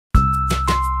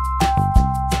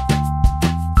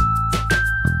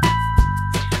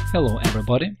Hello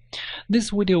everybody! This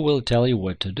video will tell you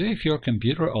what to do if your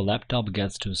computer or laptop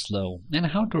gets too slow and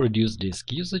how to reduce disk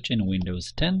usage in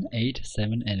Windows 10, 8,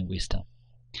 7 and Vista.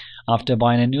 After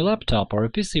buying a new laptop or a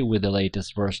PC with the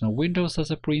latest version of Windows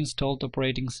as a pre-installed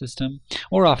operating system,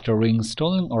 or after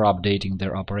reinstalling or updating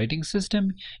their operating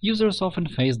system, users often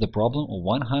face the problem of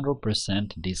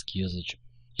 100% disk usage.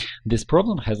 This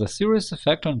problem has a serious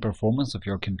effect on performance of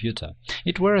your computer.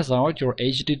 It wears out your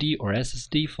HDD or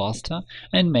SSD faster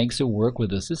and makes your work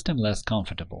with the system less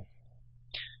comfortable.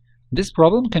 This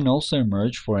problem can also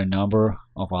emerge for a number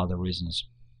of other reasons.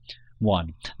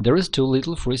 1. There is too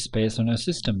little free space on your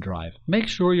system drive. Make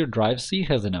sure your drive C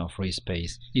has enough free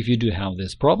space. If you do have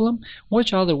this problem,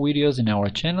 watch other videos in our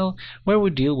channel where we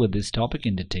deal with this topic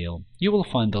in detail. You will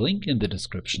find the link in the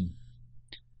description.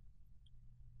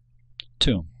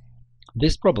 2.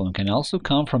 This problem can also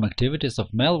come from activities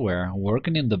of malware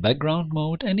working in the background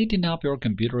mode and eating up your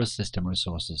computer's system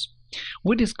resources.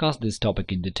 We discussed this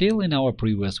topic in detail in our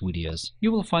previous videos.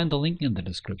 You will find the link in the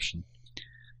description.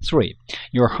 3.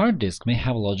 Your hard disk may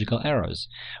have logical errors.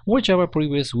 Watch our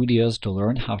previous videos to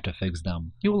learn how to fix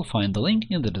them. You will find the link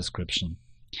in the description.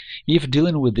 If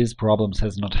dealing with these problems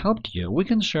has not helped you, we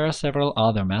can share several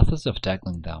other methods of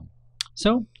tackling them.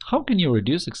 So, how can you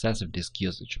reduce excessive disk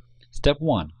usage? Step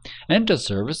 1. Enter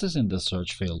services in the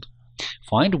search field.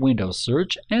 Find Windows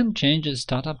Search and change its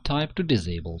startup type to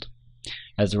Disabled.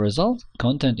 As a result,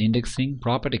 content indexing,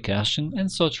 property caching,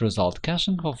 and search result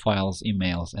caching for files,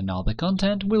 emails, and other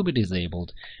content will be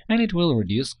disabled, and it will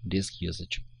reduce disk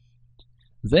usage.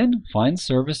 Then find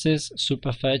services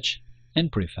Superfetch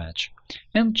and Prefetch,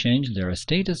 and change their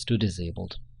status to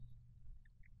Disabled.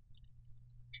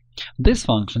 This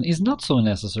function is not so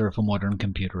necessary for modern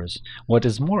computers. What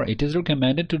is more, it is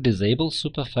recommended to disable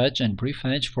Superfetch and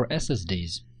Prefetch for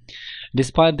SSDs.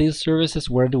 Despite these services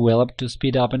were developed to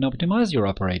speed up and optimize your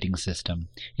operating system,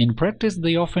 in practice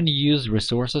they often use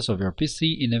resources of your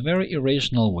PC in a very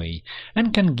irrational way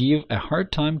and can give a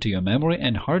hard time to your memory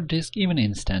and hard disk even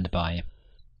in standby.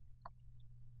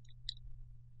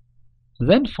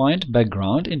 Then find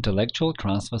Background Intellectual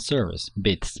Transfer Service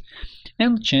 (BITS)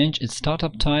 and change its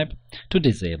startup type to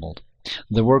Disabled.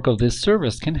 The work of this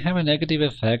service can have a negative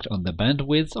effect on the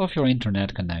bandwidth of your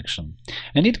internet connection,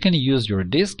 and it can use your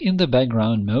disk in the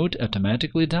background mode,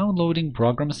 automatically downloading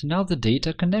programs and other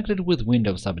data connected with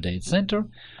Windows Update Center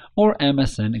or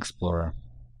MSN Explorer.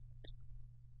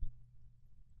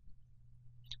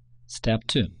 Step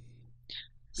 2.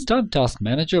 Start Task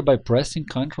Manager by pressing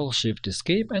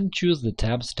Ctrl-Shift-Escape and choose the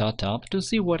tab Startup to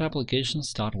see what applications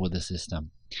start with the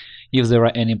system. If there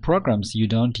are any programs you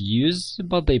don't use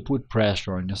but they put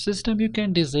pressure on your system, you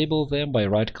can disable them by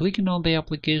right-clicking on the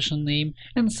application name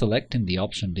and selecting the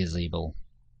option Disable.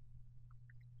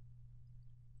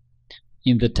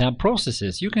 In the tab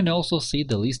Processes, you can also see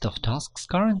the list of tasks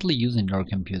currently using your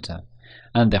computer,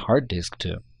 and the hard disk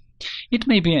too. It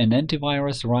may be an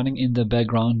antivirus running in the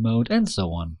background mode, and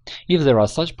so on. If there are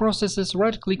such processes,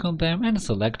 right-click on them and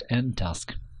select End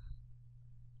Task.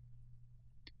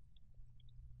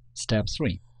 Step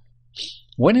 3.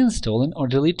 When installing or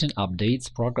deleting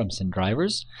updates, programs and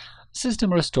drivers,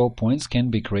 system restore points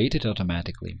can be created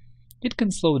automatically. It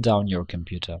can slow down your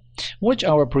computer. Watch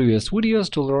our previous videos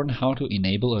to learn how to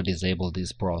enable or disable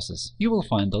this process. You will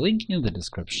find the link in the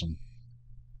description.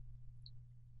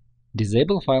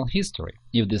 Disable file history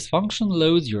if this function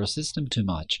loads your system too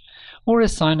much, or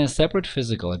assign a separate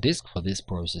physical disk for this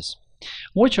process.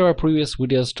 Watch our previous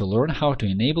videos to learn how to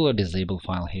enable or disable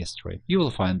file history. You will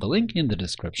find the link in the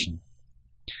description.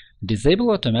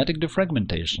 Disable automatic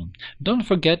defragmentation. Don't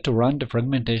forget to run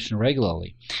defragmentation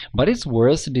regularly, but it's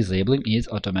worth disabling its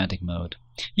automatic mode.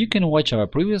 You can watch our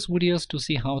previous videos to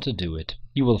see how to do it.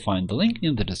 You will find the link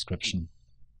in the description.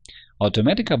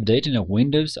 Automatic updating of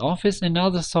Windows, Office, and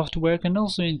other software can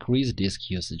also increase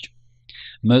disk usage.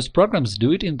 Most programs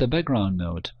do it in the background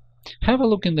mode. Have a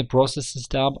look in the Processes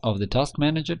tab of the Task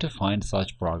Manager to find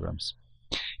such programs.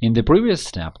 In the previous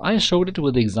step, I showed it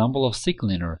with the example of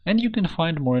CCleaner, and you can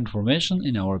find more information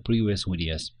in our previous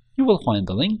videos. You will find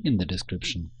the link in the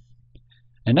description.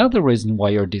 Another reason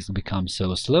why your disk becomes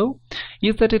so slow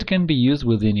is that it can be used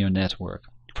within your network.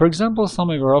 For example, some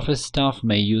of your office staff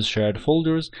may use shared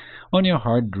folders on your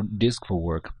hard disk for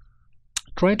work.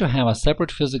 Try to have a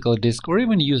separate physical disk or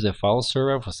even use a file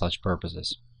server for such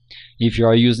purposes. If you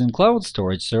are using cloud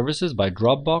storage services by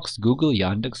Dropbox, Google,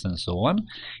 Yandex, and so on,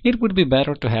 it would be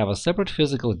better to have a separate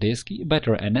physical disk,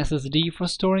 better an SSD for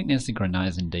storing and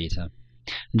synchronizing data.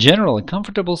 Generally,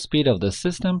 comfortable speed of the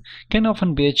system can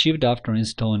often be achieved after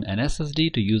installing an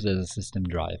SSD to use as a system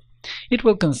drive. It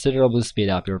will considerably speed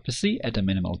up your PC at a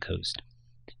minimal cost.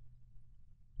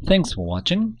 Thanks for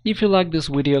watching. If you like this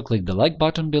video, click the like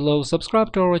button below,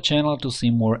 subscribe to our channel to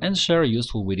see more, and share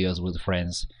useful videos with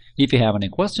friends. If you have any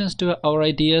questions to our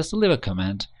ideas, leave a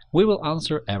comment. We will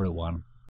answer everyone.